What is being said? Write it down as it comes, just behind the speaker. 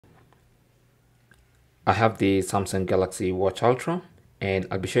I have the Samsung Galaxy Watch Ultra, and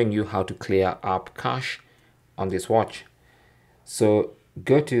I'll be showing you how to clear app cache on this watch. So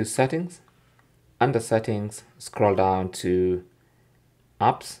go to settings, under settings, scroll down to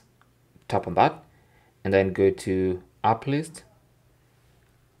apps, tap on that, and then go to app list.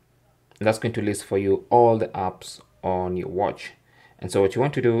 And that's going to list for you all the apps on your watch. And so what you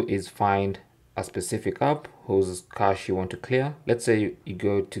want to do is find a specific app whose cache you want to clear. Let's say you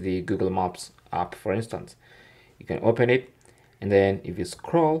go to the Google Maps app, for instance. You can open it, and then if you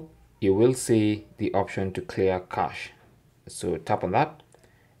scroll, you will see the option to clear cache. So tap on that,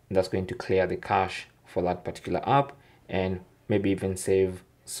 and that's going to clear the cache for that particular app, and maybe even save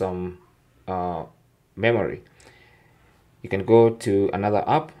some memory. You can go to another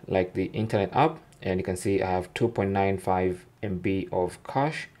app like the internet app, and you can see I have 2.95 MB of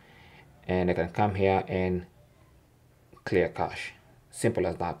cache, and I can come here and clear cache. Simple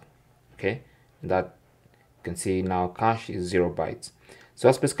as that. Okay, that you can see now cache is 0 bytes. So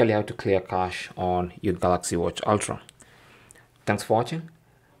that's basically how to clear cache on your Galaxy Watch Ultra. Thanks for watching.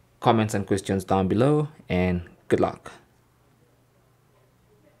 Comments and questions down below, and good luck.